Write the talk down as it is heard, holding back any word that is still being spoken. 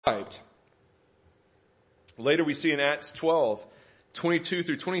Later we see in Acts 12, 22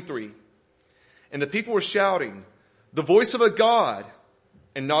 through 23. And the people were shouting, "The voice of a God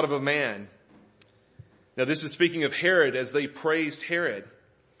and not of a man." Now this is speaking of Herod as they praised Herod.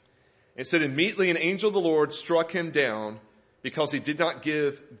 It said, "Immediately an angel of the Lord struck him down because he did not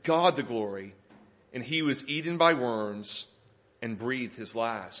give God the glory, and he was eaten by worms and breathed his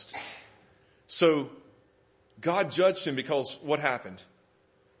last." So God judged him because what happened?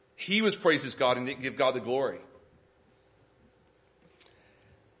 He was praised as God and didn't give God the glory.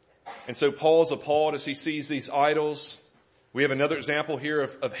 And so Paul's appalled as he sees these idols. We have another example here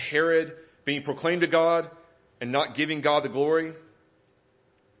of Herod being proclaimed to God and not giving God the glory.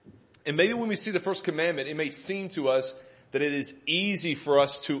 And maybe when we see the first commandment, it may seem to us that it is easy for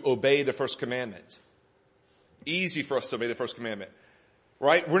us to obey the first commandment. Easy for us to obey the first commandment.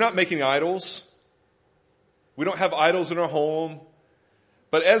 Right? We're not making idols. We don't have idols in our home.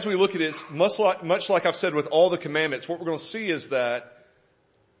 But as we look at it, much like I've said with all the commandments, what we're going to see is that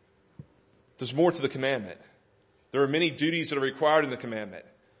there's more to the commandment. There are many duties that are required in the commandment.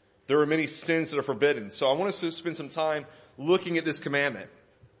 There are many sins that are forbidden. So I want us to spend some time looking at this commandment.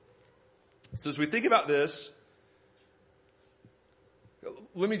 So as we think about this,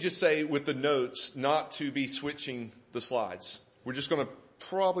 let me just say with the notes not to be switching the slides. We're just going to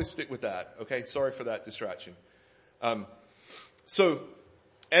probably stick with that. Okay, sorry for that distraction. So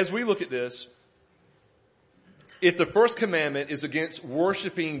as we look at this, if the first commandment is against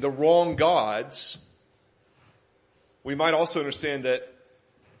worshiping the wrong gods, we might also understand that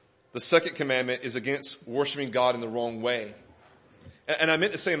the second commandment is against worshiping God in the wrong way. And I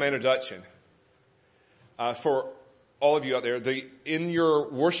meant to say in my introduction, for all of you out there, in your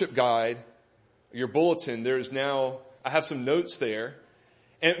worship guide, your bulletin, I have some notes there.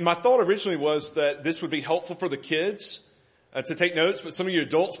 And my thought originally was that this would be helpful for the kids to take notes, but some of you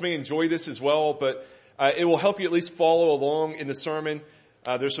adults may enjoy this as well, but it will help you at least follow along in the sermon.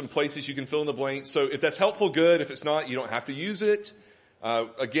 There's some places you can fill in the blanks. So if that's helpful, good. If it's not, you don't have to use it.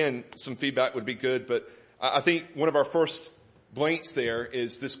 Again, some feedback would be good, but I think one of our first blanks there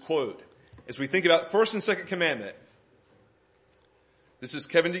is this quote. As we think about first and second commandment, this is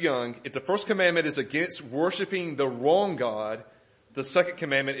Kevin DeYoung. If the first commandment is against worshiping the wrong God, the second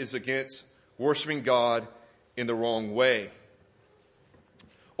commandment is against worshiping God in the wrong way.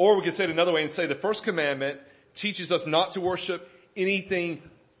 Or we could say it another way and say the first commandment teaches us not to worship anything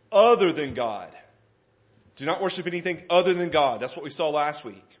other than God. Do not worship anything other than God. That's what we saw last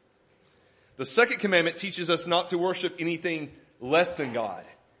week. The second commandment teaches us not to worship anything less than God.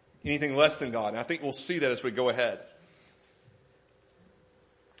 Anything less than God. And I think we'll see that as we go ahead.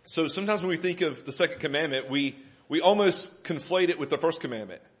 So sometimes when we think of the second commandment, we almost conflate it with the first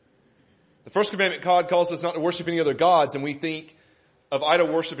commandment. The first commandment, God calls us not to worship any other gods, and we think of idol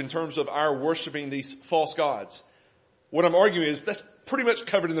worship in terms of our worshiping these false gods. What I'm arguing is that's pretty much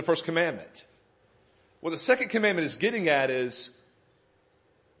covered in the first commandment. What the second commandment is getting at is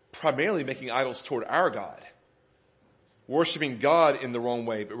primarily making idols toward our God. Worshiping God in the wrong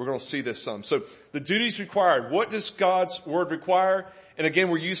way, but we're going to see this some. So the duties required. What does God's word require? And again,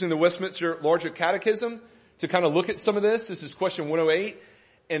 we're using the Westminster Larger Catechism to kind of look at some of this. This is question 108.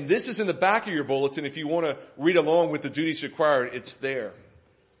 And this is in the back of your bulletin. If you want to read along with the duties required, it's there.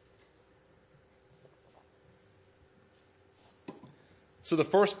 So the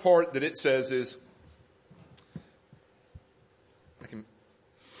first part that it says is,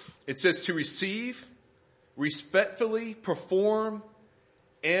 it says to receive, respectfully perform,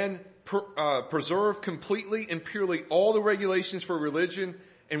 and preserve completely and purely all the regulations for religion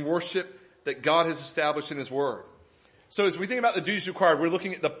and worship that God has established in His Word. So as we think about the duties required, we're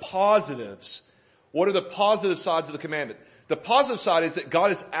looking at the positives. What are the positive sides of the commandment? The positive side is that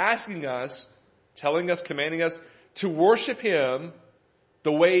God is asking us, telling us, commanding us to worship Him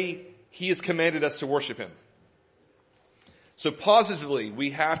the way He has commanded us to worship Him. So positively,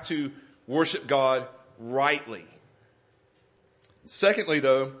 we have to worship God rightly. Secondly,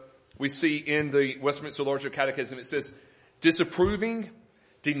 though, we see in the Westminster Larger Catechism, it says disapproving,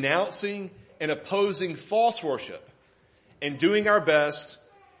 denouncing, and opposing false worship, and doing our best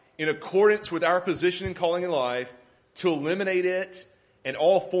in accordance with our position and calling in life to eliminate it and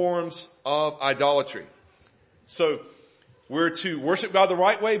all forms of idolatry. So we're to worship God the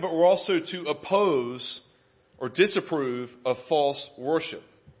right way, but we're also to oppose or disapprove of false worship.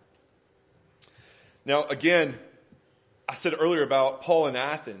 Now again, I said earlier about Paul in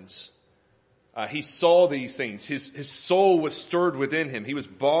Athens. He saw these things. His soul was stirred within him. He was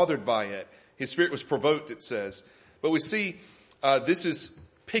bothered by it. His spirit was provoked, it says. But we see this is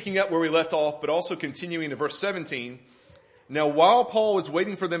picking up where we left off, but also continuing to verse 17. Now while Paul was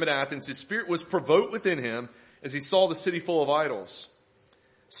waiting for them at Athens, his spirit was provoked within him as he saw the city full of idols.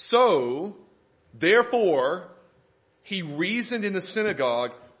 So, therefore, he reasoned in the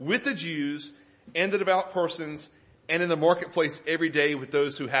synagogue with the Jews and the devout persons and in the marketplace every day with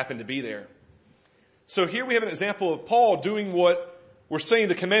those who happened to be there. So here we have an example of Paul doing what we're saying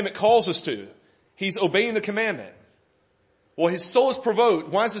the commandment calls us to. He's obeying the commandment. Well, his soul is provoked.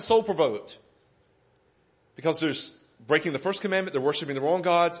 Why is his soul provoked? Because there's breaking the first commandment, they're worshiping the wrong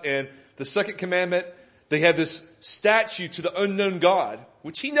gods, and the second commandment, they have this statue to the unknown God,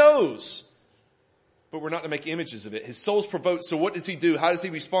 which he knows, but we're not to make images of it. His soul's provoked, so what does he do? How does he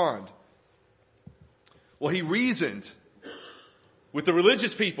respond? Well, he reasoned with the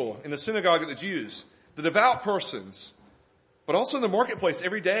religious people in the synagogue of the Jews, the devout persons, but also in the marketplace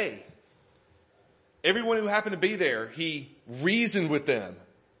every day. Everyone who happened to be there, he reasoned with them,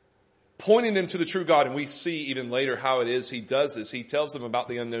 pointing them to the true God. And we see even later how it is he does this. He tells them about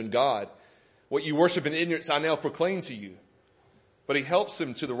the unknown God. What you worship in ignorance, I now proclaim to you. But he helps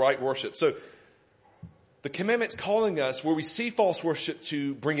them to the right worship. So the commandment's calling us where we see false worship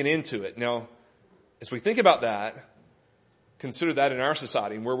to bring an end to it. Now, as we think about that, consider that in our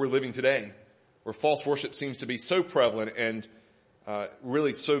society and where we're living today, where false worship seems to be so prevalent and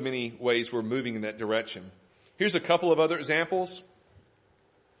really so many ways we're moving in that direction. Here's a couple of other examples.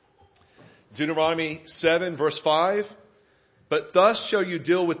 Deuteronomy 7 verse 5. But thus shall you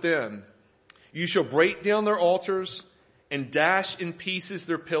deal with them. You shall break down their altars and dash in pieces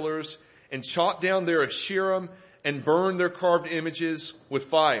their pillars and chop down their Asherim and burn their carved images with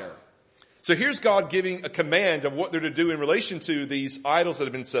fire. So here's God giving a command of what they're to do in relation to these idols that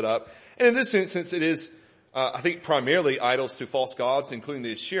have been set up. And in this instance, it is, I think, primarily idols to false gods, including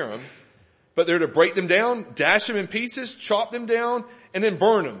the Asherim. But they're to break them down, dash them in pieces, chop them down, and then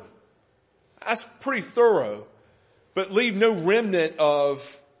burn them. That's pretty thorough. But leave no remnant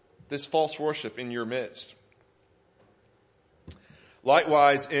of this false worship in your midst.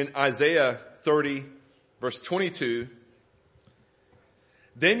 Likewise, in Isaiah 30, verse 22,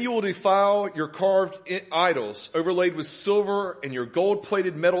 then you will defile your carved idols, overlaid with silver, and your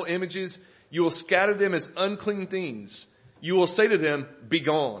gold-plated metal images. You will scatter them as unclean things. You will say to them, be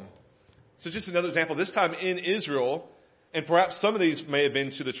gone. So just another example, this time in Israel, and perhaps some of these may have been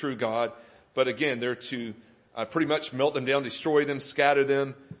to the true God, but again, they're to pretty much melt them down, destroy them, scatter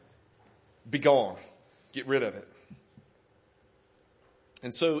them, be gone. Get rid of it.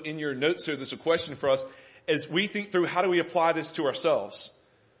 And so in your notes here, there's a question for us as we think through how do we apply this to ourselves?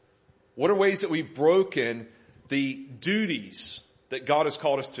 What are ways that we've broken the duties that God has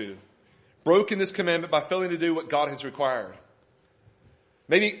called us to? Broken this commandment by failing to do what God has required.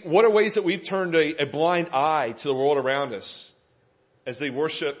 Maybe what are ways that we've turned a blind eye to the world around us as they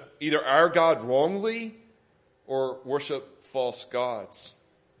worship either our God wrongly or worship false gods?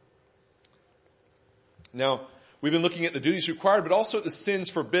 Now, we've been looking at the duties required, but also at the sins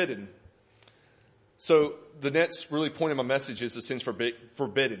forbidden. So the next really point of my message is the sins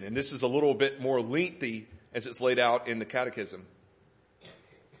forbidden. And this is a little bit more lengthy as it's laid out in the Catechism.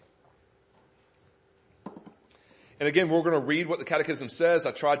 And again, we're going to read what the Catechism says.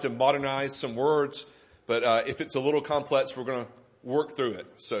 I tried to modernize some words, but if it's a little complex, we're going to work through it.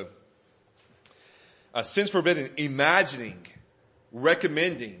 So, sins forbidden: imagining,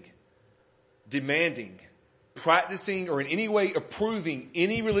 recommending, demanding, practicing, or in any way approving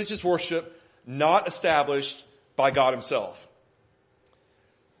any religious worship not established by God himself.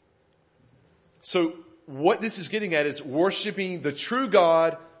 So what this is getting at is worshiping the true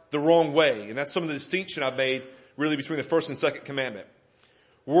God the wrong way. And that's some of the distinction I've made really between the first and second commandment.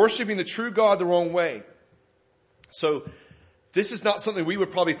 Worshiping the true God the wrong way. So this is not something we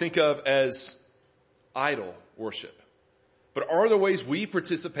would probably think of as idol worship. But are there ways we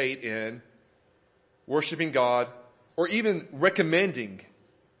participate in worshiping God, or even recommending,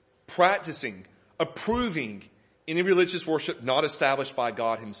 practicing, approving any religious worship not established by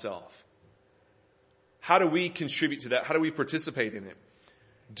God himself? How do we contribute to that? How do we participate in it?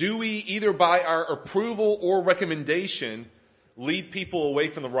 Do we either by our approval or recommendation lead people away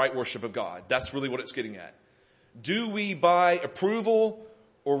from the right worship of God? That's really what it's getting at. Do we by approval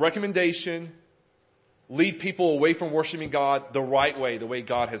or recommendation lead people away from worshiping God the right way, the way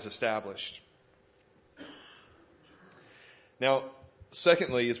God has established? Now,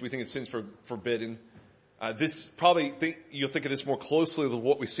 secondly, as we think of sins forbidden, this probably you'll think of this more closely with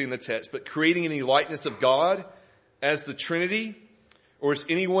what we see in the text, but creating any likeness of God as the Trinity or as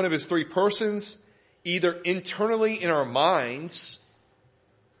any one of his three persons, either internally in our minds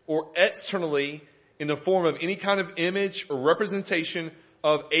or externally in the form of any kind of image or representation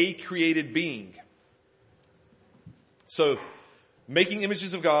of a created being. So, making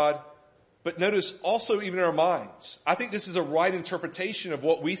images of God, but notice also even in our minds. I think this is a right interpretation of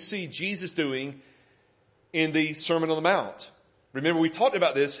what we see Jesus doing in the Sermon on the Mount. Remember, we talked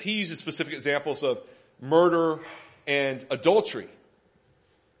about this. He uses specific examples of murder and adultery.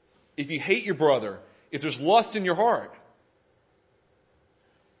 If you hate your brother, if there's lust in your heart.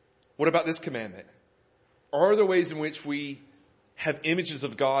 What about this commandment? Are there ways in which we have images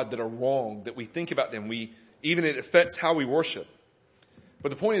of God that are wrong, that we think about them, even it affects how we worship? But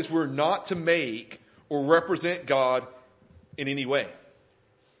the point is, we're not to make or represent God in any way.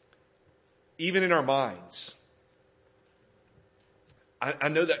 Even in our minds. I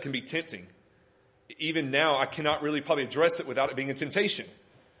know that can be tempting. Even now, I cannot really probably address it without it being a temptation.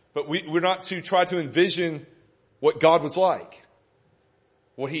 But we're not to try to envision what God was like,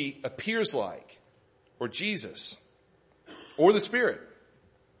 what he appears like, or Jesus, or the Spirit.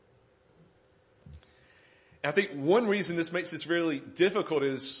 And I think one reason this makes this really difficult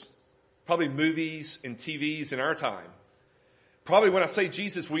is probably movies and TVs in our time. Probably when I say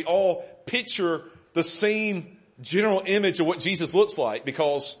Jesus, we all picture the same general image of what Jesus looks like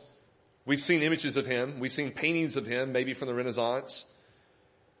because we've seen images of him. We've seen paintings of him, maybe from the Renaissance.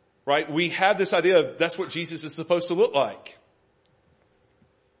 Right? We have this idea of that's what Jesus is supposed to look like.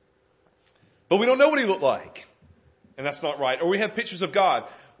 But we don't know what he looked like. And that's not right. Or we have pictures of God.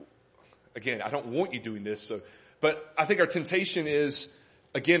 Again, I don't want you doing this, but I think our temptation is,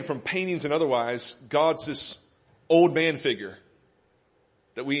 again, from paintings and otherwise, God's this old man figure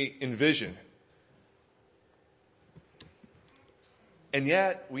that we envision. And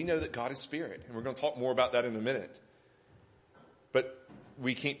yet, we know that God is spirit. And we're going to talk more about that in a minute. But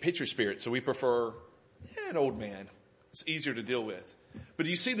we can't picture spirit, so we prefer an old man. It's easier to deal with. But do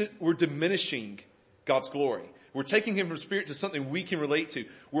you see that we're diminishing God's glory? We're taking him from spirit to something we can relate to.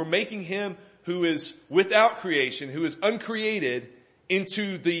 We're making him who is without creation, who is uncreated,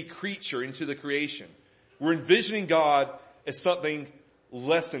 into the creature, into the creation. We're envisioning God as something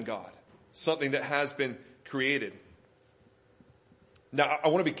less than God, something that has been created. Now, I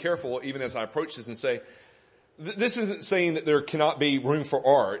want to be careful even as I approach this and say, this isn't saying that there cannot be room for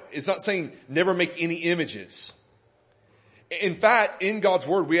art. It's not saying never make any images. In fact, in God's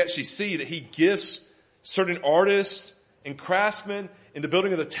word, we actually see that he gifts certain artists and craftsmen in the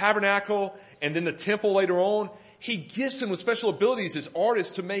building of the tabernacle and then the temple later on. He gifts them with special abilities as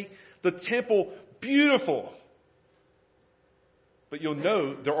artists to make the temple beautiful. But you'll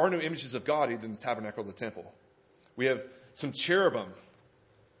know there are no images of God either in the tabernacle or the temple. We have some cherubim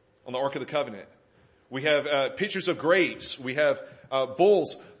on the Ark of the Covenant. We have pictures of grapes. We have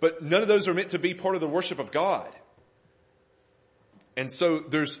bulls. But none of those are meant to be part of the worship of God. And so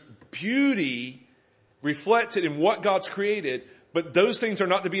there's beauty reflected in what God's created, but those things are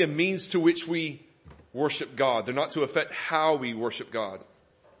not to be a means to which we worship God. They're not to affect how we worship God.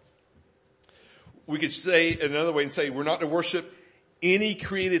 We could say it another way and say we're not to worship any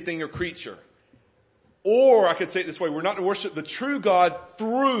created thing or creature. Or I could say it this way, we're not to worship the true God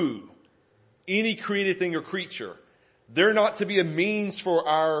through any created thing or creature. They're not to be a means for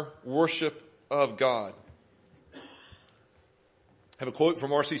our worship of God. I have a quote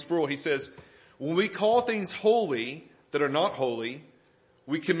from R.C. Sproul. He says, when we call things holy that are not holy,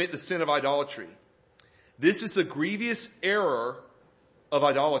 we commit the sin of idolatry. This is the grievous error of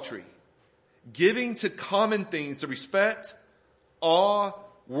idolatry. Giving to common things the respect, awe,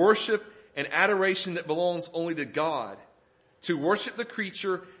 worship, and adoration that belongs only to God. To worship the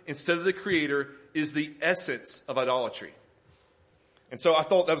creature instead of the creator is the essence of idolatry. And so I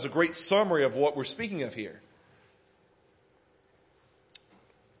thought that was a great summary of what we're speaking of here.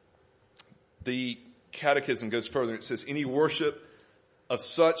 The Catechism goes further. It says, any worship of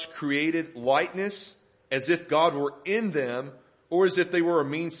such created likeness as if God were in them or as if they were a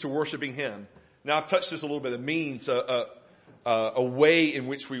means to worshiping him. Now I've touched this a little bit, a means, a way in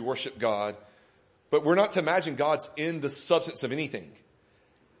which we worship God. But we're not to imagine God's in the substance of anything.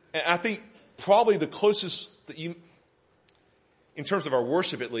 And I think probably the closest that in terms of our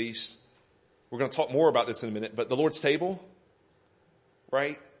worship at least, we're going to talk more about this in a minute, but the Lord's table,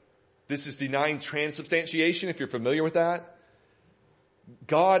 right? This is denying transubstantiation, if you're familiar with that.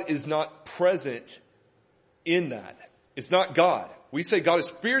 God is not present in that. It's not God. We say God is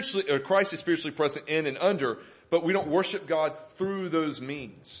spiritually, or Christ is spiritually present in and under, but we don't worship God through those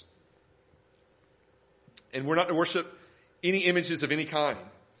means. And we're not to worship any images of any kind.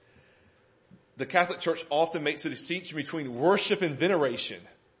 The Catholic Church often makes a distinction between worship and veneration.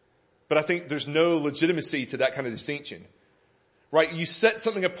 But I think there's no legitimacy to that kind of distinction. Right? You set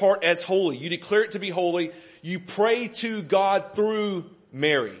something apart as holy. You declare it to be holy. You pray to God through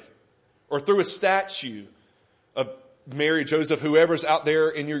Mary or through a statue of Mary, Joseph, whoever's out there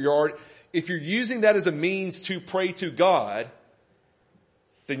in your yard, if you're using that as a means to pray to God,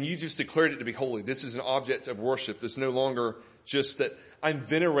 then you just declared it to be holy. This is an object of worship. There's no longer just that I'm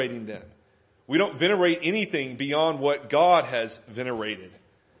venerating them. We don't venerate anything beyond what God has venerated.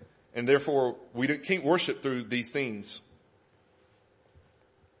 And therefore, we can't worship through these things.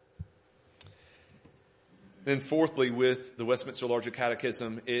 Then fourthly, with the Westminster Larger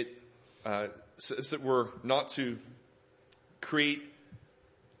Catechism, it says that we're not to create,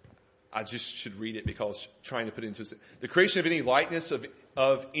 I just should read it because trying to put it into the creation of any likeness the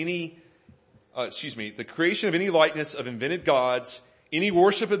creation of any likeness of invented gods, any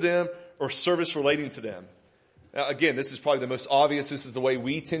worship of them, or service relating to them. Now, again, this is probably the most obvious. This is the way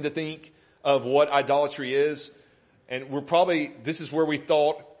we tend to think of what idolatry is. And this is where we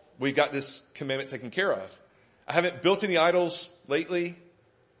thought we got this commandment taken care of. I haven't built any idols lately.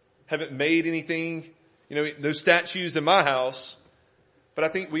 Haven't made anything, no statues in my house. But I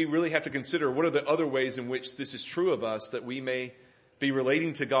think we really have to consider what are the other ways in which this is true of us, that we may be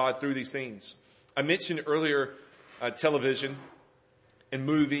relating to God through these things. I mentioned earlier television and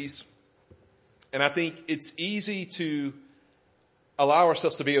movies. And I think it's easy to allow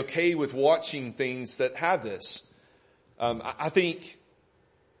ourselves to be okay with watching things that have this. I think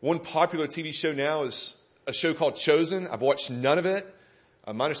one popular TV show now is a show called Chosen. I've watched none of it.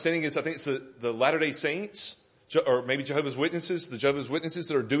 My understanding is I think it's the Latter-day Saints, or maybe Jehovah's Witnesses, the Jehovah's Witnesses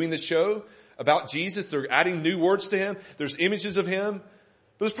that are doing this show about Jesus. They're adding new words to him. There's images of him.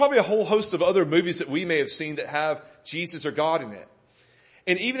 But there's probably a whole host of other movies that we may have seen that have Jesus or God in it.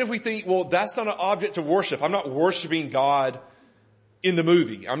 And even if we think, well, that's not an object to worship. I'm not worshiping God in the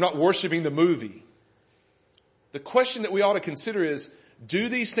movie. I'm not worshiping the movie. The question that we ought to consider is, do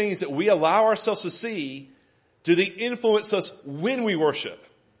these things that we allow ourselves to see, do they influence us when we worship?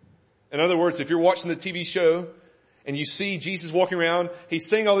 In other words, if you're watching the TV show and you see Jesus walking around, he's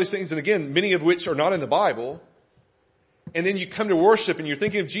saying all these things, and again, many of which are not in the Bible, and then you come to worship and you're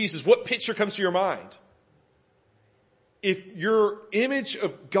thinking of Jesus, what picture comes to your mind? If your image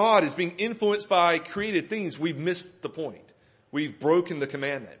of God is being influenced by created things, we've missed the point. We've broken the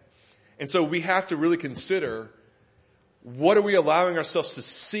commandment. And so we have to really consider, what are we allowing ourselves to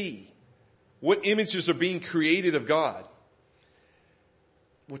see? What images are being created of God?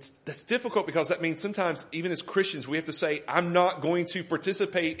 That's difficult because that means sometimes, even as Christians, we have to say, I'm not going to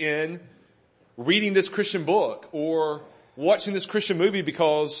participate in reading this Christian book or watching this Christian movie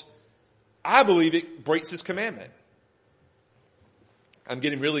because I believe it breaks this commandment. I'm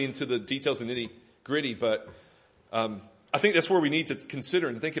getting really into the details and nitty gritty, but I think that's where we need to consider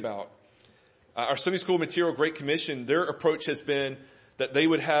and think about. Our Sunday school material, Great Commission, their approach has been that they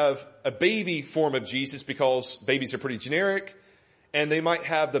would have a baby form of Jesus because babies are pretty generic, and they might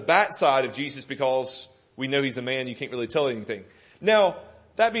have the bat side of Jesus because we know he's a man, you can't really tell anything. Now,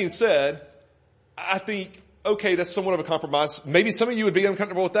 that being said, I think, okay, that's somewhat of a compromise. Maybe some of you would be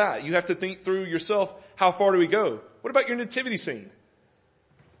uncomfortable with that. You have to think through yourself, how far do we go? What about your nativity scene?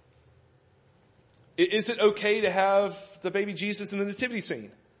 Is it okay to have the baby Jesus in the nativity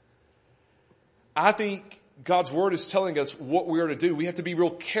scene? I think God's word is telling us what we are to do. We have to be real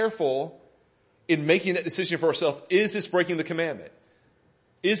careful in making that decision for ourselves. Is this breaking the commandment?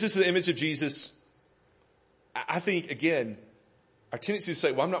 Is this the image of Jesus? I think, again, our tendency to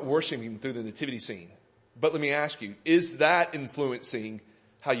say, well, I'm not worshiping him through the nativity scene. But let me ask you, is that influencing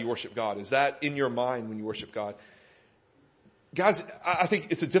how you worship God? Is that in your mind when you worship God? Guys, I think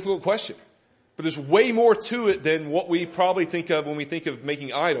it's a difficult question. But there's way more to it than what we probably think of when we think of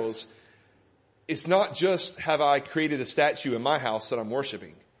making idols. It's not just, have I created a statue in my house that I'm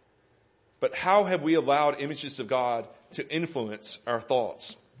worshiping, but how have we allowed images of God to influence our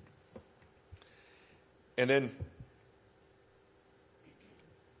thoughts? And then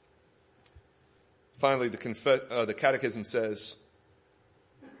finally, the Catechism says,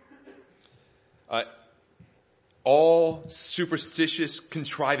 all superstitious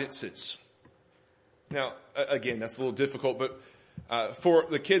contrivances. Now, again, that's a little difficult, but for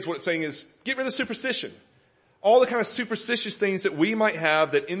the kids, what it's saying is, get rid of superstition. All the kind of superstitious things that we might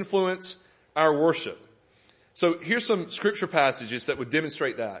have that influence our worship. So here's some scripture passages that would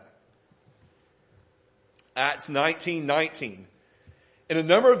demonstrate that. Acts 19:19. And a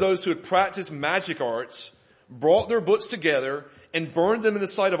number of those who had practiced magic arts brought their books together and burned them in the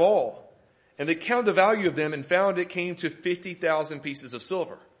sight of all. And they counted the value of them and found it came to 50,000 pieces of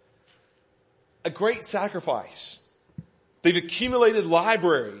silver. A great sacrifice. They've accumulated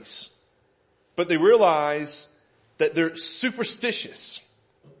libraries, but they realize that they're superstitious.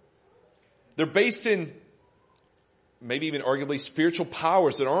 They're based in maybe even arguably spiritual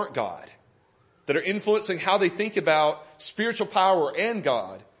powers that aren't God. that are influencing how they think about spiritual power and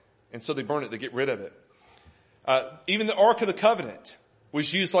God. And so they burn it, they get rid of it. Even the Ark of the Covenant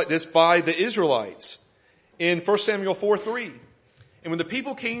was used like this by the Israelites in 1 Samuel 4:3. And when the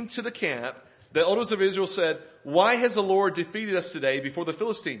people came to the camp, the elders of Israel said, "Why has the Lord defeated us today before the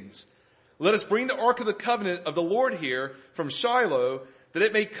Philistines? Let us bring the Ark of the Covenant of the Lord here from Shiloh, that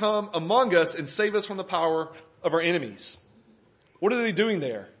it may come among us and save us from the power of our enemies." What are they doing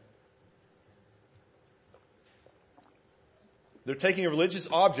there? They're taking a religious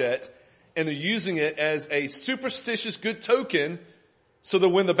object and they're using it as a superstitious good token so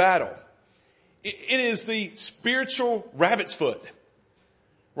they'll win the battle. It is the spiritual rabbit's foot,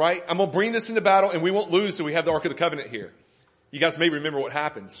 right? I'm going to bring this into battle and we won't lose till we have the Ark of the Covenant here. You guys may remember what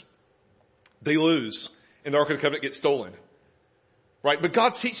happens. They lose and the Ark of the Covenant gets stolen, right? But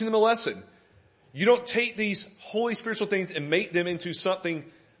God's teaching them a lesson. You don't take these holy spiritual things and make them into something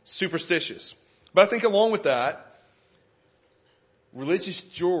superstitious. But I think along with that, religious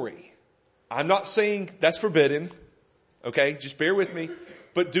jewelry. I'm not saying that's forbidden. Okay, just bear with me.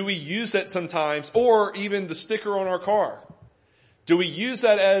 But do we use that sometimes? Or even the sticker on our car. Do we use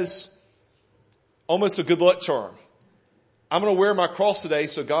that as almost a good luck charm? I'm going to wear my cross today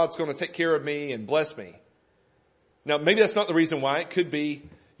so God's going to take care of me and bless me. Now, maybe that's not the reason why. It could be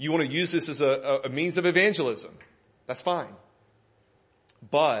you want to use this as a means of evangelism. That's fine.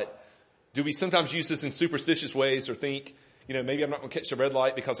 But do we sometimes use this in superstitious ways or think, maybe I'm not going to catch the red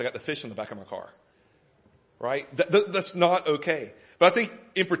light because I got the fish in the back of my car? Right? That's not okay. But I think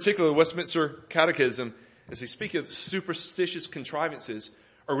in particular, the Westminster Catechism, as they speak of superstitious contrivances,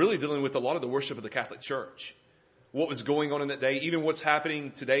 are really dealing with a lot of the worship of the Catholic Church. What was going on in that day, even what's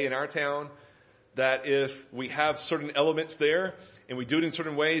happening today in our town, that if we have certain elements there and we do it in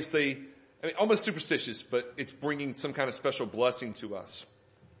certain ways, almost superstitious, but it's bringing some kind of special blessing to us.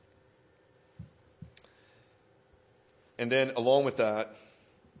 And then along with that,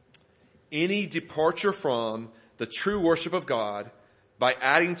 any departure from the true worship of God by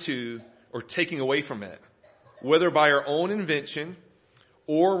adding to or taking away from it, whether by our own invention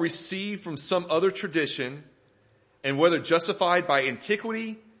or received from some other tradition, and whether justified by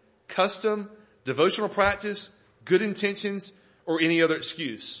antiquity, custom, devotional practice, good intentions, or any other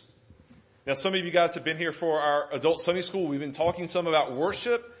excuse. Now, some of you guys have been here for our adult Sunday school. We've been talking some about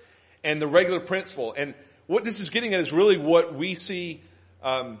worship and the regular principle. And what this is getting at is really what we see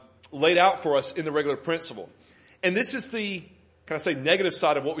laid out for us in the regular principle. And this is the, negative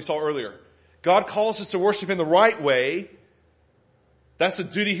side of what we saw earlier. God calls us to worship Him the right way. That's a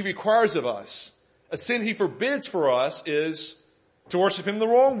duty He requires of us. A sin He forbids for us is to worship Him the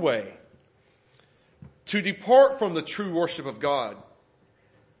wrong way. To depart from the true worship of God.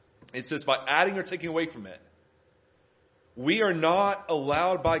 It says by adding or taking away from it. We are not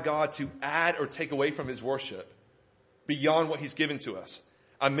allowed by God to add or take away from His worship beyond what He's given to us.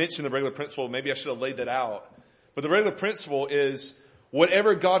 I mentioned the regular principle. Maybe I should have laid that out. But the regular principle is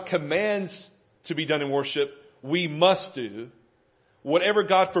whatever God commands to be done in worship, we must do. Whatever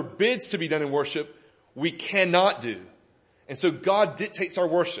God forbids to be done in worship, we cannot do. And so God dictates our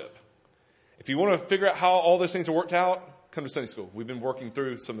worship. If you want to figure out how all those things are worked out, come to Sunday school. We've been working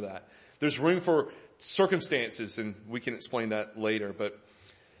through some of that. There's room for circumstances, and we can explain that later. But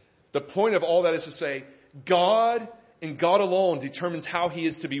the point of all that is to say, God and God alone determines how He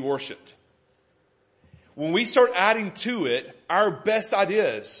is to be worshiped. When we start adding to it our best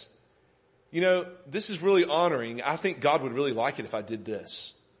ideas, this is really honoring. I think God would really like it if I did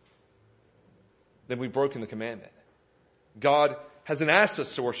this. Then we've broken the commandment. God hasn't asked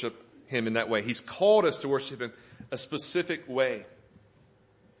us to worship Him in that way. He's called us to worship Him a specific way.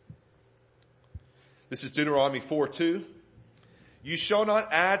 This is Deuteronomy 4:2. You shall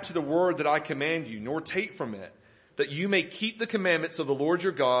not add to the word that I command you, nor take from it, that you may keep the commandments of the Lord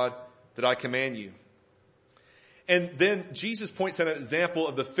your God that I command you. And then Jesus points out an example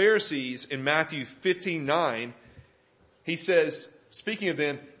of the Pharisees in Matthew 15:9. He says, speaking of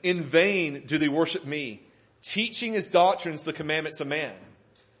them, in vain do they worship me, teaching as doctrines the commandments of man.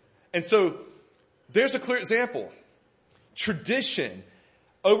 And so there's a clear example. Tradition.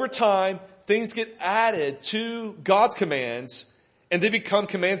 Over time, things get added to God's commands and they become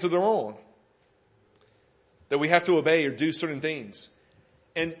commands of their own. That we have to obey or do certain things.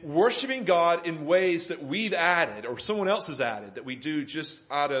 And worshiping God in ways that we've added or someone else has added that we do just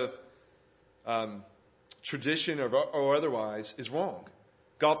out of tradition or otherwise is wrong.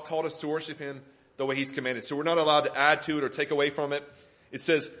 God's called us to worship Him the way He's commanded. So we're not allowed to add to it or take away from it. It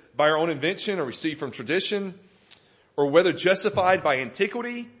says by our own invention or received from tradition, or whether justified by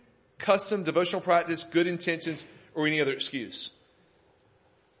antiquity, custom, devotional practice, good intentions, or any other excuse.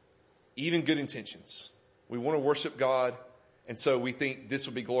 even good intentions. We want to worship God, and so we think this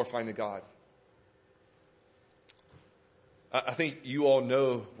will be glorifying to God. I think you all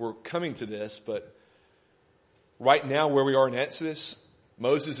know we're coming to this, but right now where we are in Exodus,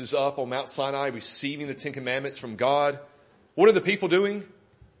 Moses is up on Mount Sinai receiving the 10 Commandments from God. What are the people doing?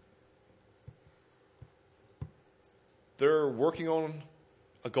 They're working on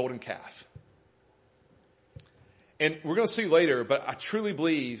a golden calf. And we're going to see later, but I truly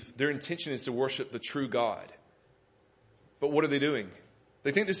believe their intention is to worship the true God. But what are they doing?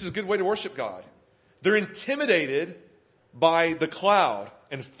 They think this is a good way to worship God. They're intimidated by the cloud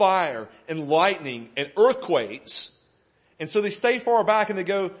and fire and lightning and earthquakes. And so they stay far back and they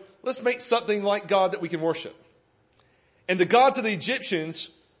go, let's make something like God that we can worship. And the gods of the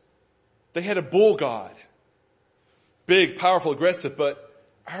Egyptians, they had a bull god. Big, powerful, aggressive, but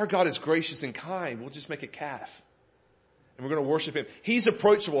our God is gracious and kind. We'll just make a calf. And we're going to worship him. He's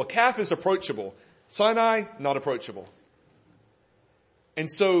approachable. A calf is approachable. Sinai, not approachable.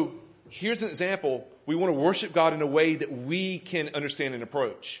 And so, here's an example. We want to worship God in a way that we can understand and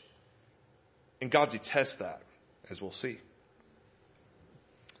approach. And God detests that, as we'll see.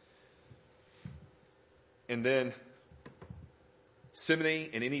 And then, simony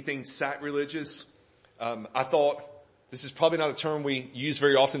and anything sacrilegious. I thought, this is probably not a term we use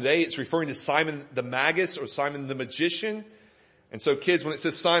very often today. It's referring to Simon the Magus or Simon the Magician. And so kids, when it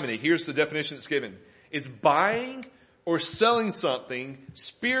says simony, here's the definition that's given. It's buying or selling something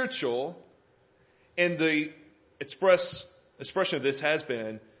spiritual. And the expression of this has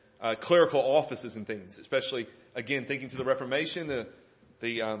been clerical offices and things, especially, again, thinking to the Reformation, the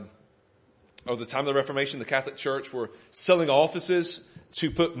time of the Reformation, the Catholic Church were selling offices to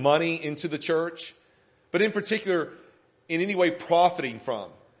put money into the church. But in particular, in any way profiting from.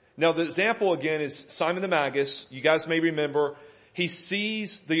 Now the example again is Simon the Magus. You guys may remember, he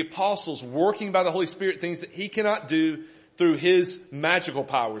sees the apostles working by the Holy Spirit things that he cannot do through his magical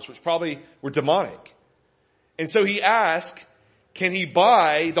powers, which probably were demonic. And so he asked, can he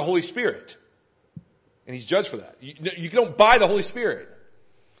buy the Holy Spirit? And he's judged for that. You don't buy the Holy Spirit.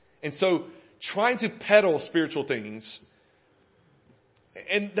 And so trying to peddle spiritual things,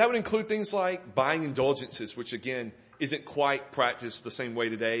 and that would include things like buying indulgences, which again, isn't quite practiced the same way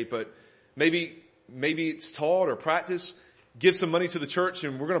today, but maybe it's taught or practiced. Give some money to the church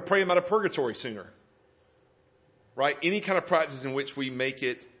and we're going to pray him out of purgatory sooner. Right? Any kind of practice in which we make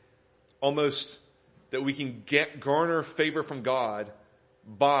it almost that we can garner favor from God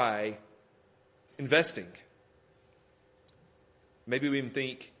by investing. Maybe we even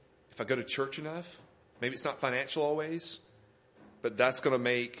think, if I go to church enough, maybe it's not financial always, but that's going to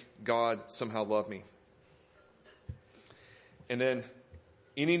make God somehow love me. And then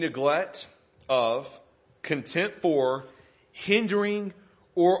any neglect of, contempt for, hindering,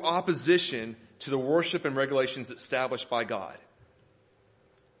 or opposition to the worship and regulations established by God.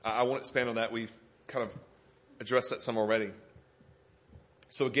 I won't expand on that. We've kind of addressed that some already.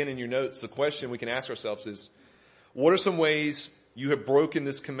 So again, in your notes, the question we can ask ourselves is, what are some ways you have broken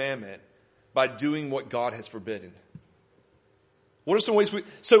this commandment by doing what God has forbidden? What are some ways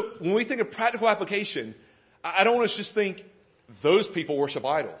so when we think of practical application, I don't want us to just think, those people worship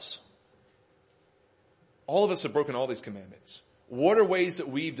idols. All of us have broken all these commandments. What are ways that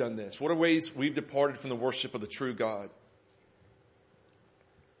we've done this? What are ways we've departed from the worship of the true God?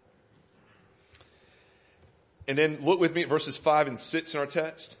 And then look with me at verses 5 and 6 in our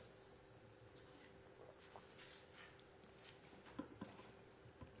text.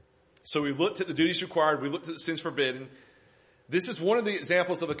 So we looked at the duties required. We looked at the sins forbidden. This is one of the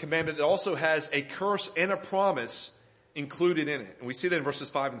examples of a commandment that also has a curse and a promise included in it. And we see that in verses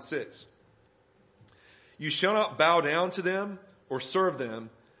 5 and 6. You shall not bow down to them or serve them,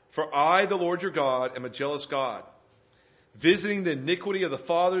 for I, the Lord your God, am a jealous God, visiting the iniquity of the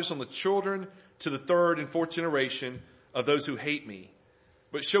fathers on the children to the third and fourth generation of those who hate me,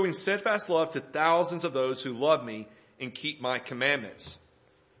 but showing steadfast love to thousands of those who love me and keep my commandments.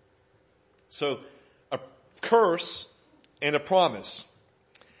 So, a curse and a promise.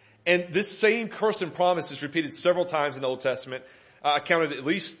 And this same curse and promise is repeated several times in the Old Testament. I counted at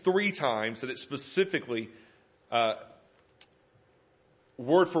least 3 times that it's specifically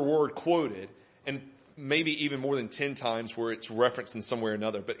word for word quoted, and maybe even more than 10 times where it's referenced in some way or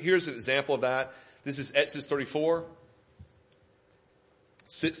another. But here's an example of that. This is Exodus 34,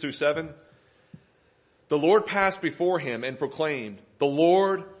 6 through 7. The Lord passed before him and proclaimed, the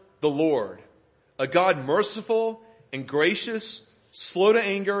Lord, a God merciful and gracious, slow to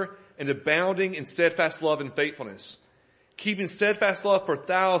anger, and abounding in steadfast love and faithfulness, keeping steadfast love for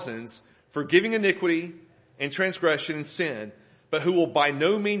thousands, forgiving iniquity and transgression and sin, but who will by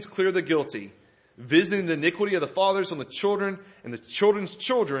no means clear the guilty, visiting the iniquity of the fathers on the children and the children's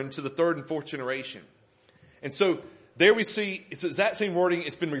children to the third and fourth generation. And so there we see it's the exact same wording.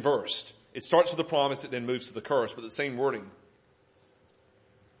 It's been reversed. It starts with the promise. It then moves to the curse, but the same wording.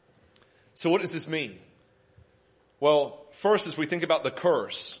 So what does this mean? Well, first, as we think about the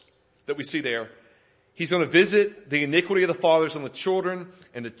curse that we see there, he's going to visit the iniquity of the fathers on the children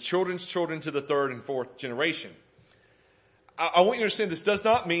and the children's children to the third and fourth generation. I want you to understand this does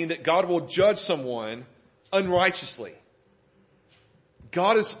not mean that God will judge someone unrighteously.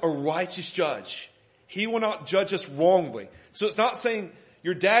 God is a righteous judge. He will not judge us wrongly. So it's not saying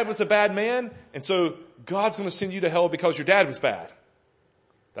your dad was a bad man, and so God's going to send you to hell because your dad was bad.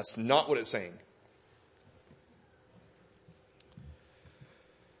 That's not what it's saying.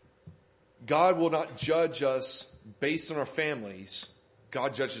 God will not judge us based on our families.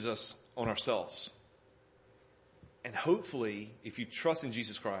 God judges us on ourselves. And hopefully, if you trust in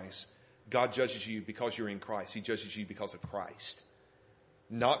Jesus Christ, God judges you because you're in Christ. He judges you because of Christ,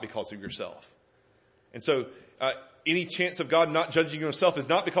 not because of yourself. And so, any chance of God not judging yourself is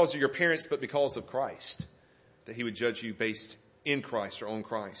not because of your parents, but because of Christ, that he would judge you based in Christ or on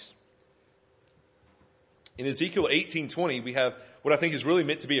Christ. In Ezekiel 18:20, we have what I think is really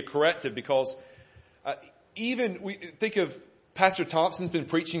meant to be a corrective, because even we think of Pastor Thompson's been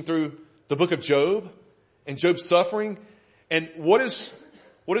preaching through the book of Job and Job's suffering. And what is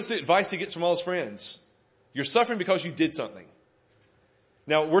the advice he gets from all his friends? You're suffering because you did something.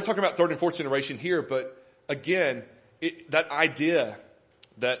 Now, we're talking about third and fourth generation here, but again, that idea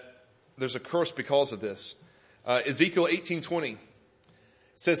that there's a curse because of this. Ezekiel 18:20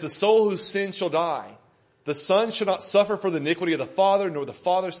 says, the soul whose sin shall die. The son shall not suffer for the iniquity of the father, nor the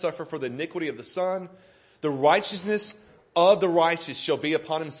father suffer for the iniquity of the son. The righteousness of the righteous shall be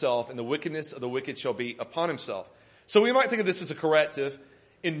upon himself, and the wickedness of the wicked shall be upon himself. So we might think of this as a corrective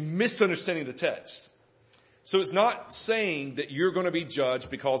in misunderstanding the text. So it's not saying that you're going to be judged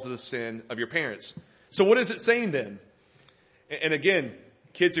because of the sin of your parents. So what is it saying then? And again,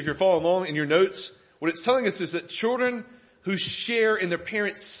 kids, if you're following along in your notes, what it's telling us is that children who share in their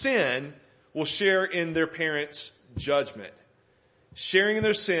parents' sin will share in their parents' judgment. Sharing in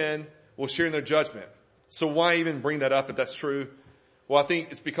their sin will share in their judgment. So why even bring that up if that's true? Well, I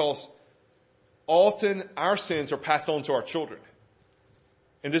think it's because often our sins are passed on to our children.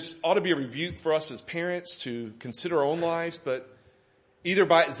 And this ought to be a rebuke for us as parents to consider our own lives, but either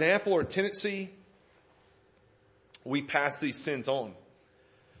by example or tendency, we pass these sins on.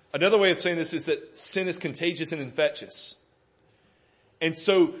 Another way of saying this is that sin is contagious and infectious. And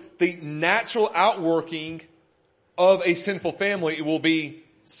so the natural outworking of a sinful family will be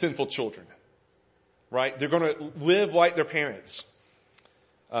sinful children, right? They're going to live like their parents.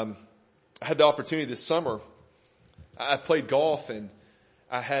 I had the opportunity this summer. I played golf, and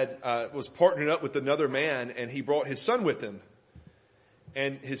I was partnered up with another man, and he brought his son with him.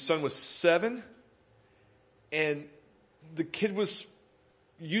 And his son was 7, and the kid was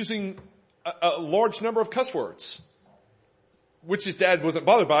using a large number of cuss words, which his dad wasn't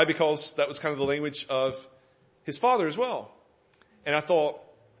bothered by because that was kind of the language of his father as well. And I thought,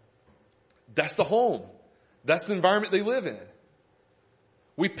 that's the home. That's the environment they live in.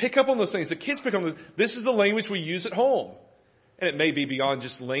 We pick up on those things. The kids pick up on this is the language we use at home. And it may be beyond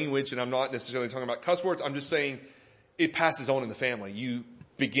just language, and I'm not necessarily talking about cuss words. I'm just saying it passes on in the family. You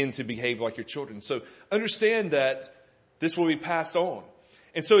begin to behave like your children. So understand that this will be passed on.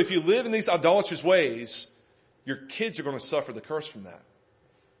 And so if you live in these idolatrous ways, your kids are going to suffer the curse from that.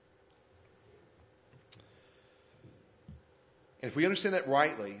 And if we understand that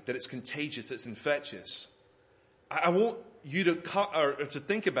rightly, that it's contagious, it's infectious, I want you to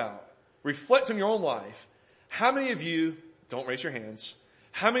think about, reflect on your own life. How many of you, don't raise your hands,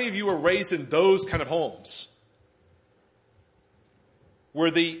 how many of you were raised in those kind of homes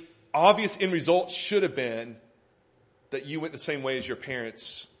where the obvious end result should have been that you went the same way as your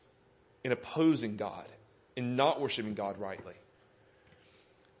parents in opposing God, in not worshiping God rightly?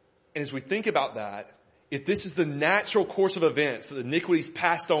 And as we think about that, if this is the natural course of events, that the iniquities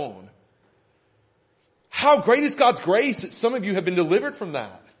passed on, how great is God's grace that some of you have been delivered from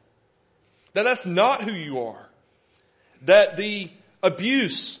that? That that's not who you are. That the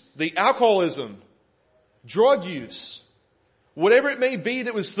abuse, the alcoholism, drug use, whatever it may be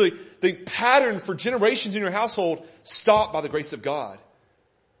that was the pattern for generations in your household, stopped by the grace of God,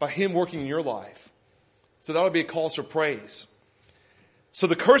 by Him working in your life. So that would be a cause for praise. So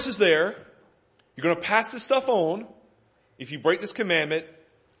the curse is there. You're going to pass this stuff on. If you break this commandment,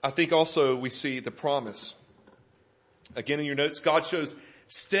 I think also we see the promise. Again, in your notes, God shows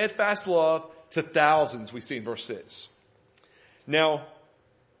steadfast love to thousands, we see in verse 6. Now,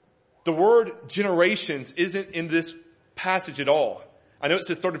 the word generations isn't in this passage at all. I know it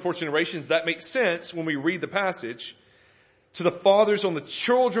says third and fourth generations. That makes sense when we read the passage. To the fathers on the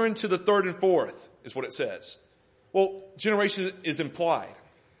children to the third and fourth is what it says. Well, generation is implied.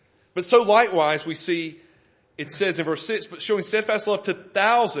 But so likewise we see it says in verse 6, but showing steadfast love to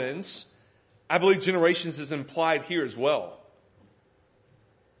thousands, I believe generations is implied here as well.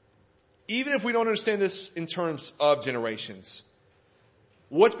 Even if we don't understand this in terms of generations,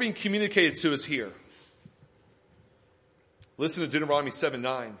 what's being communicated to us here? Listen to Deuteronomy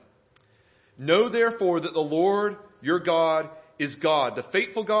 7:9. Know therefore that the Lord your God is God, the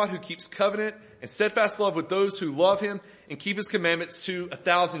faithful God who keeps covenant and steadfast love with those who love him and keep his commandments to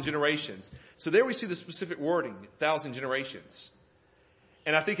 1,000 generations. So there we see the specific wording, 1,000 generations.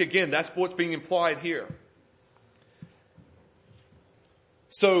 And I think again, that's what's being implied here.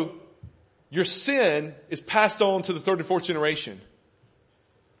 So your sin is passed on to the third and fourth generation.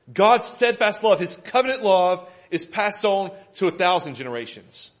 God's steadfast love, his covenant love, is passed on to 1,000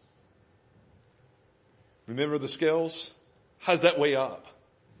 generations. Remember the scales? How does that weigh up?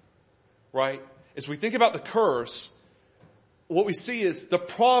 Right? As we think about the curse, what we see is the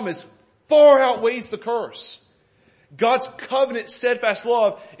promise far outweighs the curse. God's covenant steadfast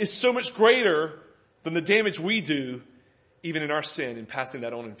love is so much greater than the damage we do even in our sin and passing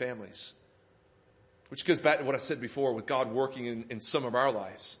that on in families. Which goes back to what I said before with God working in some of our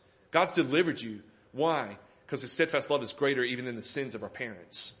lives. God's delivered you. Why? Because his steadfast love is greater even than the sins of our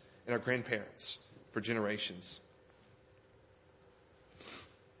parents and our grandparents for generations.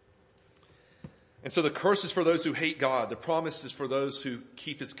 And so the curse is for those who hate God. The promise is for those who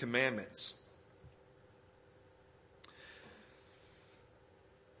keep his commandments.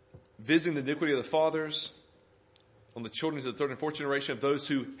 Visiting the iniquity of the fathers on the children to the third and fourth generation of those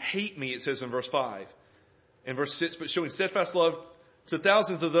who hate me, it says in verse 5. And verse 6, but showing steadfast love to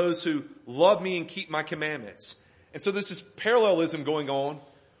thousands of those who love me and keep my commandments. And so this is parallelism going on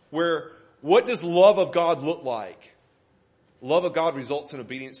where what does love of God look like? Love of God results in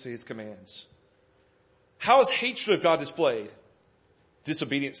obedience to his commands. How is hatred of God displayed?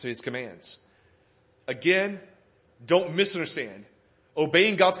 Disobedience to his commands. Again, don't misunderstand.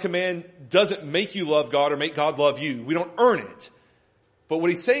 Obeying God's command doesn't make you love God or make God love you. We don't earn it. But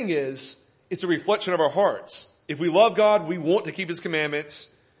what he's saying is, it's a reflection of our hearts. If we love God, we want to keep his commandments.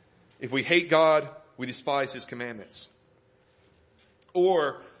 If we hate God, we despise his commandments.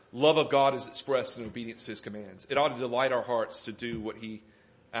 Or love of God is expressed in obedience to his commands. It ought to delight our hearts to do what he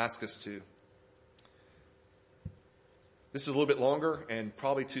asks us to. This is a little bit longer and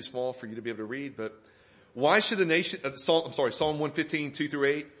probably too small for you to be able to read, but why should the nation, Psalm 115,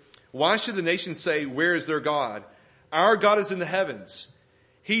 2-8. Why should the nation say, where is their God? Our God is in the heavens.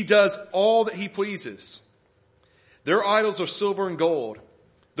 He does all that he pleases. Their idols are silver and gold,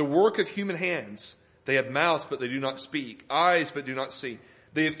 the work of human hands. They have mouths, but they do not speak, eyes, but do not see.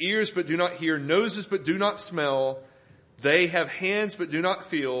 They have ears, but do not hear, noses, but do not smell. They have hands, but do not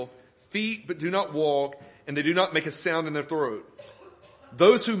feel, feet, but do not walk, and they do not make a sound in their throat.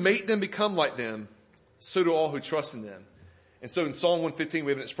 Those who make them become like them, so do all who trust in them. And so in Psalm 115,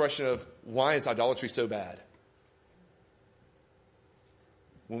 we have an expression of why is idolatry so bad?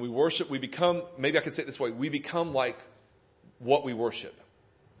 When we worship, we become, maybe I could say it this way, we become like what we worship.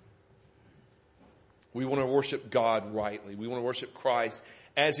 We want to worship God rightly. We want to worship Christ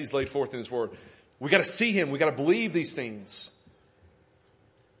as he's laid forth in his word. We got to see him. We got to believe these things.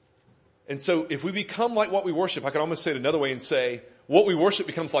 And so if we become like what we worship, I could almost say it another way and say, what we worship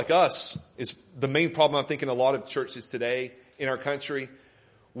becomes like us is the main problem I'm thinking a lot of churches today in our country.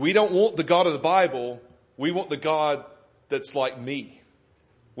 We don't want the God of the Bible. We want the God that's like me.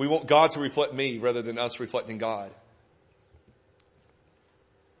 We want God to reflect me rather than us reflecting God.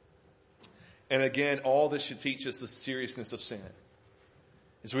 And again, all this should teach us the seriousness of sin.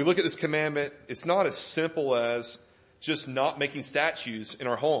 As we look at this commandment, it's not as simple as just not making statues in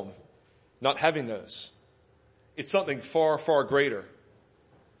our home, not having those. It's something far, far greater.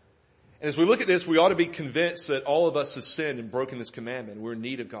 And as we look at this, we ought to be convinced that all of us have sinned and broken this commandment. We're in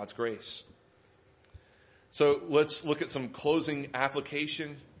need of God's grace. So let's look at some closing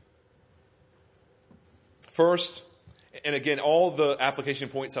application. First, and again, all the application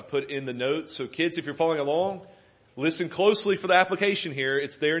points I put in the notes. So kids, if you're following along, listen closely for the application here.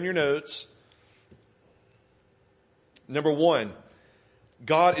 It's there in your notes. Number 1,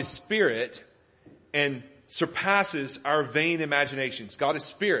 God is spirit and surpasses our vain imaginations. God is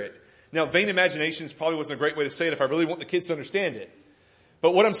spirit. Now, vain imaginations probably wasn't a great way to say it if I really want the kids to understand it.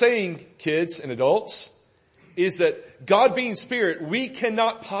 But what I'm saying, kids and adults, is that God being spirit, we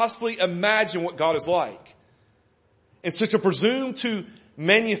cannot possibly imagine what God is like. And so to presume to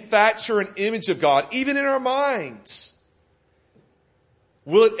manufacture an image of God, even in our minds,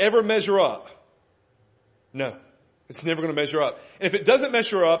 will it ever measure up? No, it's never going to measure up. And if it doesn't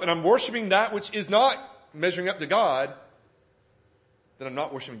measure up, and I'm worshiping that which is not measuring up to God, then I'm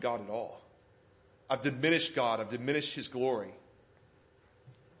not worshiping God at all. I've diminished God. I've diminished His glory.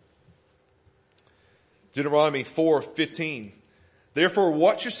 Deuteronomy 4:15. Therefore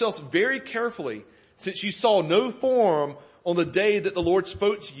watch yourselves very carefully, since you saw no form on the day that the Lord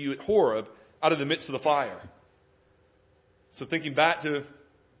spoke to you at Horeb out of the midst of the fire. So thinking back to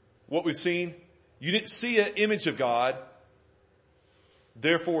what we've seen, you didn't see an image of God,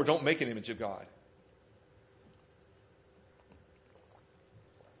 therefore don't make an image of God.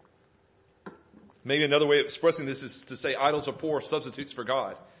 Maybe another way of expressing this is to say idols are poor substitutes for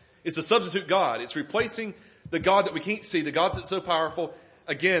God. It's a substitute God. It's replacing the God that we can't see, the God that's so powerful.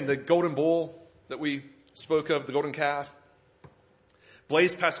 Again, the golden bull that we spoke of, the golden calf.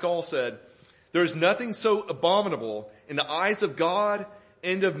 Blaise Pascal said, there is nothing so abominable in the eyes of God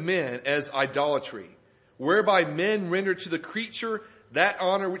and of men as idolatry, whereby men render to the creature that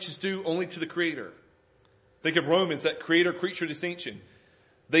honor which is due only to the Creator. Think of Romans, that creator-creature distinction.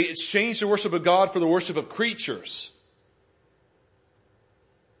 They exchange the worship of God for the worship of creatures.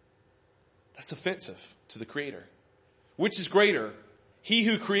 That's offensive to the Creator. Which is greater? He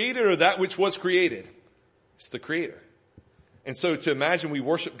who created or that which was created? It's the Creator. And so to imagine we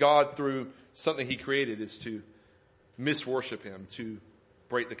worship God through something He created is to misworship Him, to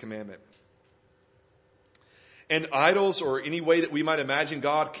break the commandment. And idols, or any way that we might imagine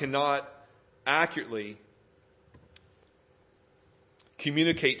God, cannot accurately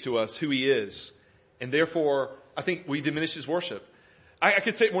communicate to us who He is. And therefore, I think we diminish His worship. I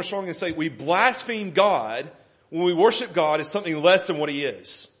could say it more strongly and say we blaspheme God when we worship God as something less than what He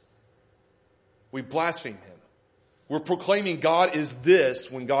is. We blaspheme Him. We're proclaiming God is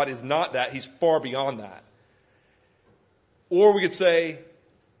this when God is not that. He's far beyond that. Or we could say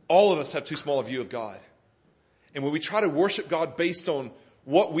all of us have too small a view of God. And when we try to worship God based on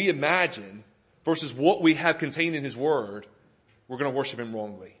what we imagine versus what we have contained in His Word, we're going to worship Him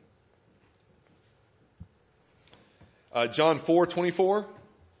wrongly. John 4:24.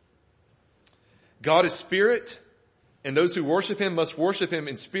 God is spirit, and those who worship Him must worship Him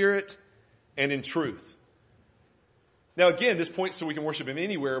in spirit and in truth. Now again, this points so we can worship Him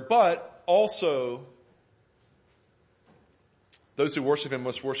anywhere, but also those who worship Him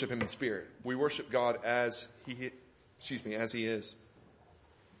must worship Him in spirit. We worship God as He is.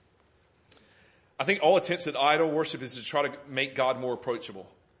 I think all attempts at idol worship is to try to make God more approachable.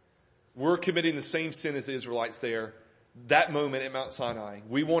 We're committing the same sin as the Israelites there. That moment at Mount Sinai.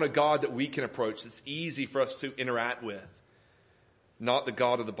 We want a God that we can approach, that's easy for us to interact with. Not the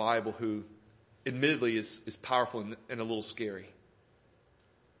God of the Bible who admittedly is powerful and a little scary.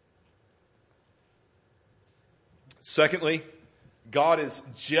 Secondly, God is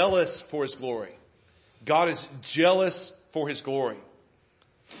jealous for His glory. God is jealous for His glory.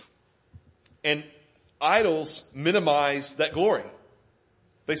 And idols minimize that glory.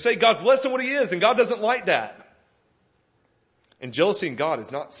 They say God's less than what He is, and God doesn't like that. And jealousy in God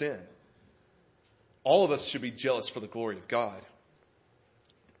is not sin. All of us should be jealous for the glory of God.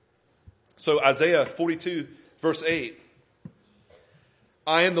 So Isaiah 42 verse 8.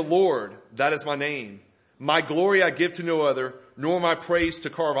 I am the Lord, that is my name. My glory I give to no other, nor my praise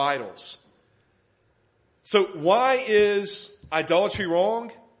to carve idols. So why is idolatry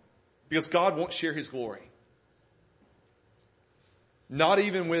wrong? Because God won't share His glory. Not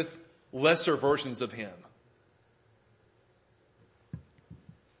even with lesser versions of Him.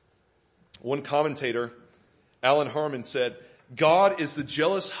 One commentator, Alan Harmon, said, God is the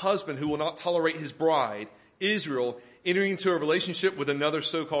jealous husband who will not tolerate his bride, Israel, entering into a relationship with another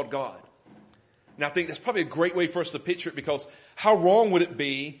so-called God. Now I think that's probably a great way for us to picture it, because how wrong would it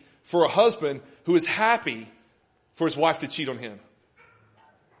be for a husband who is happy for his wife to cheat on him?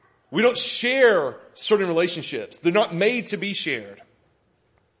 We don't share certain relationships. They're not made to be shared.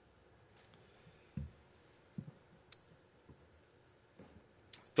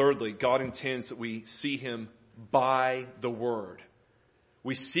 Thirdly, God intends that we see Him by the Word.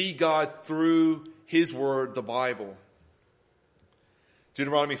 We see God through His Word, the Bible.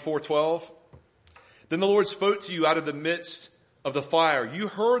 Deuteronomy 4:12. Then the Lord spoke to you out of the midst of the fire. You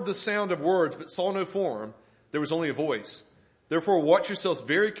heard the sound of words, but saw no form. There was only a voice. Therefore watch yourselves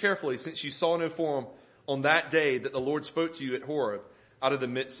very carefully, since you saw no form on that day that the Lord spoke to you at Horeb out of the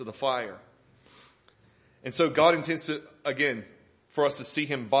midst of the fire. And so God intends to, again, for us to see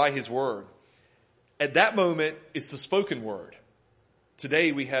Him by His Word. At that moment, it's the spoken Word.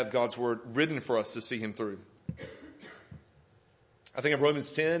 Today we have God's Word written for us to see Him through. I think of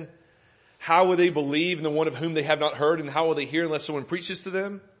Romans 10. How will they believe in the one of whom they have not heard, and how will they hear unless someone preaches to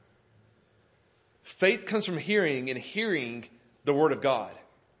them? Faith comes from hearing, and hearing the word of God.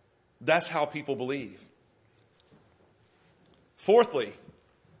 That's how people believe. Fourthly,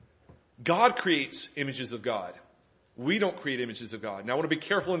 God creates images of God. We don't create images of God. Now I want to be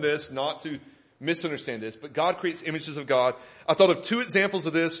careful in this, not to misunderstand this, but God creates images of God. I thought of two examples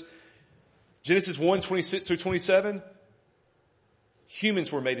of this. Genesis 1:26 through 27.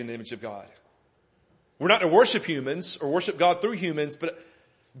 Humans were made in the image of God. We're not to worship humans or worship God through humans, but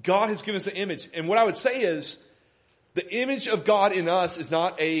God has given us an image. And what I would say is, the image of God in us is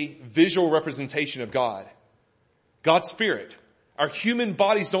not a visual representation of God. God's spirit. Our human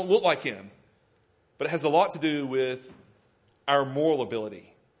bodies don't look like Him, but it has a lot to do with our moral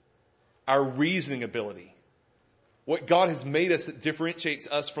ability, our reasoning ability, what God has made us that differentiates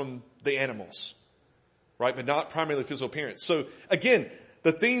us from the animals, right? But not primarily physical appearance. So again,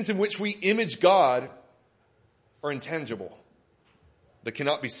 the things in which we image God are intangible. They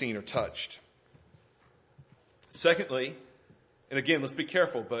cannot be seen or touched. Secondly, and again, let's be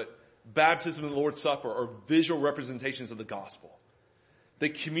careful, but baptism and the Lord's Supper are visual representations of the gospel. They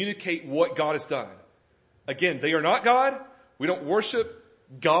communicate what God has done. Again, they are not God. We don't worship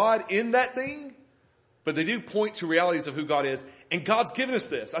God in that thing, but they do point to realities of who God is. And God's given us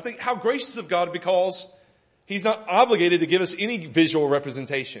this. I think how gracious of God, because He's not obligated to give us any visual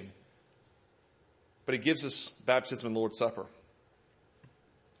representation, but He gives us baptism and the Lord's Supper.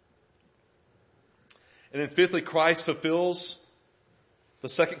 And then fifthly, Christ fulfills the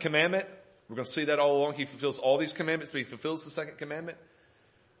second commandment. We're going to see that all along. He fulfills all these commandments, but He fulfills the second commandment.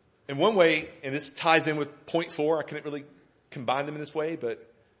 In one way, and this ties in with point 4, I couldn't really combine them in this way,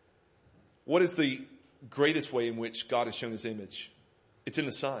 but what is the greatest way in which God has shown His image? It's in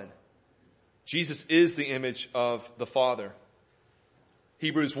the Son. Jesus is the image of the Father.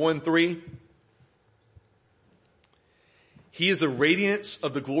 Hebrews 1:3. He is the radiance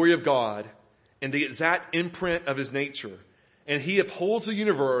of the glory of God and the exact imprint of His nature, and He upholds the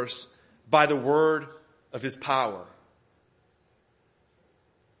universe by the word of His power.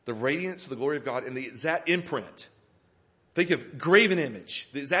 The radiance of the glory of God and the exact imprint. Think of graven image.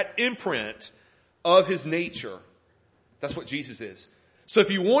 The exact imprint of His nature. That's what Jesus is. So if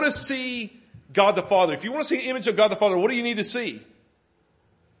you want to see God the Father, if you want to see an image of God the Father, what do you need to see?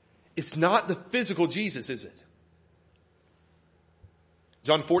 It's not the physical Jesus, is it?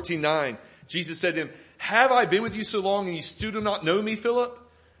 John 14:9, Jesus said to him, "Have I been with you so long and you still do not know me, Philip?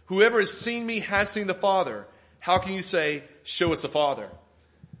 Whoever has seen me has seen the Father. How can you say, 'Show us the Father'?"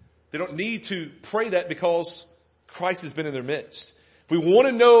 They don't need to pray that because Christ has been in their midst. If we want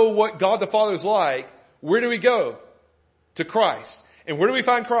to know what God the Father is like, where do we go? To Christ. And where do we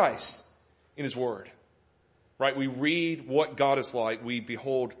find Christ? In His Word. Right? We read what God is like. We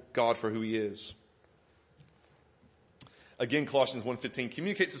behold God for who He is. Again, Colossians 1:15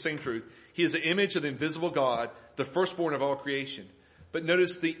 communicates the same truth. He is the image of the invisible God, the firstborn of all creation. But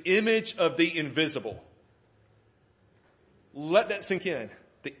notice the image of the invisible. Let that sink in.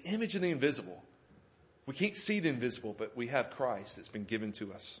 The image of the invisible. We can't see the invisible, but we have Christ that's been given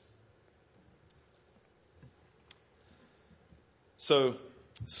to us. So,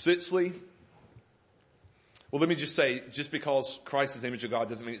 sixthly, well, let me just say, just because Christ is the image of God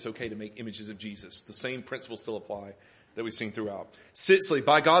doesn't mean it's okay to make images of Jesus. The same principles still apply that we've seen throughout. Sixthly,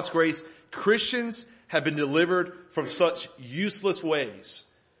 by God's grace, Christians have been delivered from such useless ways.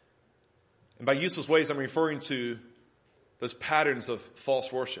 And by useless ways, I'm referring to those patterns of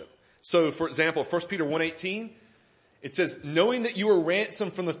false worship. So, for example, 1 Peter 1:18, it says, knowing that you were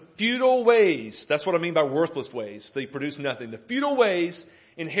ransomed from the futile ways, that's what I mean by worthless ways, they produce nothing, the futile ways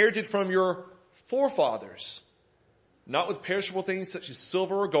inherited from your forefathers, not with perishable things such as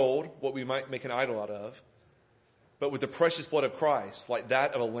silver or gold, what we might make an idol out of, but with the precious blood of Christ, like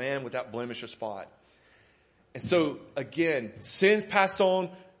that of a lamb without blemish or spot. And so, again, sins passed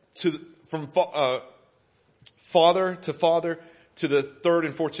on from father to the third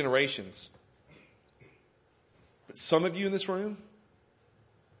and fourth generations. But some of you in this room,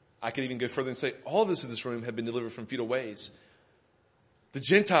 I could even go further and say all of us in this room have been delivered from futile ways. The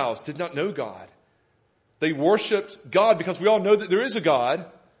Gentiles did not know God. They worshipped God because we all know that there is a God,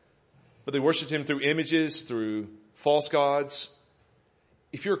 but they worshipped Him through images, through false gods.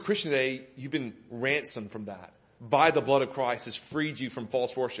 If you're a Christian today, you've been ransomed from that. By the blood of Christ has freed you from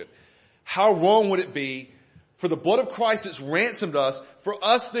false worship. How wrong would it be for the blood of Christ that's ransomed us, for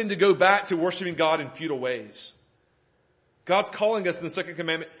us then to go back to worshiping God in futile ways? God's calling us in the second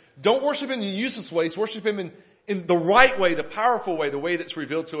commandment, don't worship Him in useless ways, worship Him in the right way, the powerful way, the way that's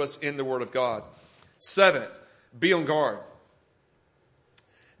revealed to us in the Word of God. Seventh, be on guard.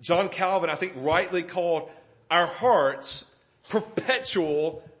 John Calvin, I think, rightly called our hearts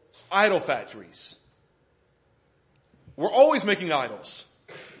perpetual idol factories. We're always making idols.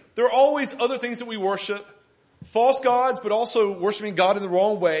 There are always other things that we worship, false gods, but also worshiping God in the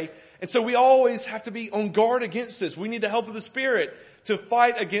wrong way. And so we always have to be on guard against this. We need the help of the Spirit to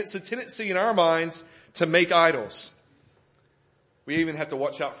fight against the tendency in our minds to make idols. We even have to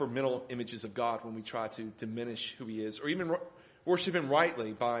watch out for mental images of God when we try to diminish who He is, or even worship Him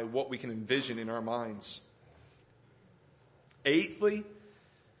rightly by what we can envision in our minds. Eighthly,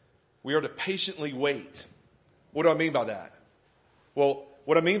 we are to patiently wait. What do I mean by that? Well,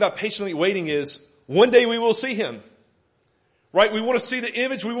 what I mean by patiently waiting is one day we will see Him. Right? We want to see the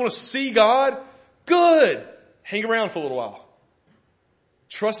image. We want to see God. Good. Hang around for a little while.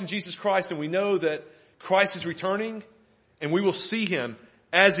 Trust in Jesus Christ, and we know that Christ is returning, and we will see Him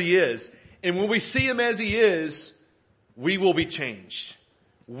as He is. And when we see Him as He is, we will be changed.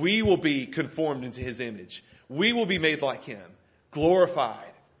 We will be conformed into His image. We will be made like Him,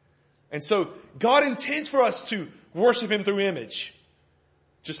 glorified. And so God intends for us to worship Him through image,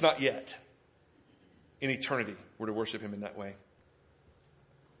 just not yet. In eternity, we're to worship Him in that way.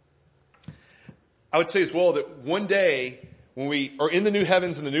 I would say as well that one day when we are in the new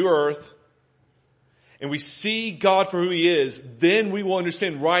heavens and the new earth, and we see God for who He is, then we will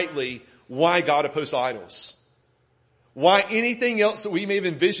understand rightly why God opposed idols. Why anything else that we may have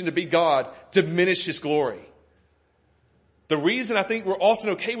envisioned to be God diminished His glory. The reason I think we're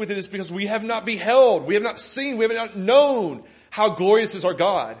often okay with it is because we have not beheld, we have not seen, we have not known how glorious is our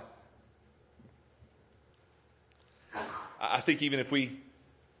God. I think even if we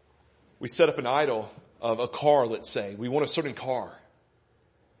set up an idol of a car, let's say, we want a certain car.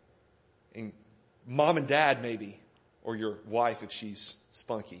 And mom and dad maybe, or your wife if she's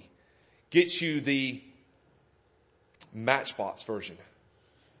spunky, gets you the Matchbox version.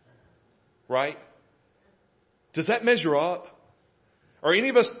 Right? Does that measure up? Are any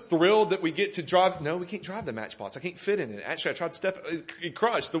of us thrilled that we get to drive? No, we can't drive the Matchbox. I can't fit in it. Actually, I tried to step, it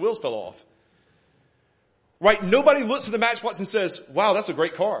crushed. The wheels fell off. Right? Nobody looks at the Matchbox and says, wow, that's a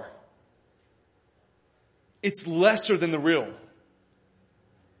great car. It's lesser than the real.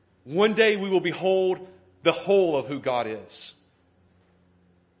 One day we will behold the whole of who God is.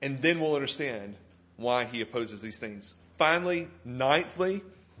 And then we'll understand why He opposes these things. Finally, ninthly,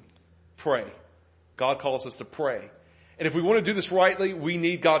 pray. God calls us to pray. And if we want to do this rightly, we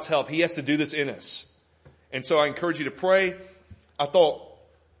need God's help. He has to do this in us. And so I encourage you to pray. I thought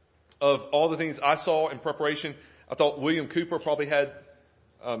of all the things I saw in preparation, I thought William Cooper probably had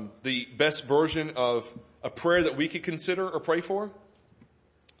the best version of a prayer that we could consider or pray for.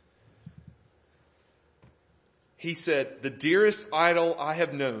 He said, "The dearest idol I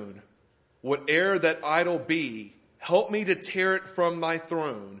have known, whate'er that idol be, help me to tear it from thy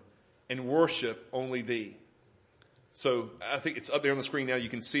throne and worship only thee." So I think it's up there on the screen now. You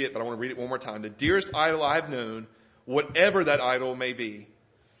can see it, but I want to read it one more time. "The dearest idol I have known, whatever that idol may be,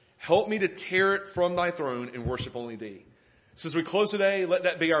 help me to tear it from thy throne and worship only thee." So as we close today, let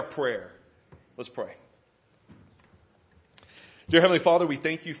that be our prayer. Let's pray. Dear Heavenly Father, we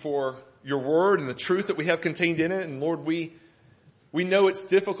thank you for your word and the truth that we have contained in it. And Lord, we know it's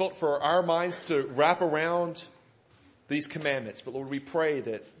difficult for our minds to wrap around these commandments. But Lord, we pray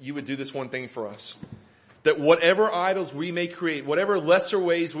that you would do this one thing for us. That whatever idols we may create, whatever lesser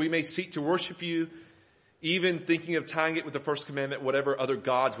ways we may seek to worship you, even thinking of tying it with the first commandment, whatever other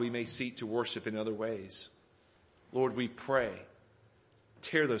gods we may seek to worship in other ways. Lord, we pray,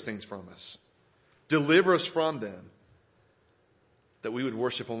 tear those things from us. Deliver us from them, that we would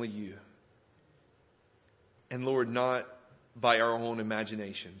worship only you. And Lord, not by our own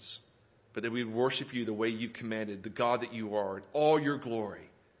imaginations, but that we would worship you the way you've commanded, the God that you are, in all your glory.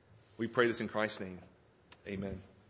 We pray this in Christ's name. Amen.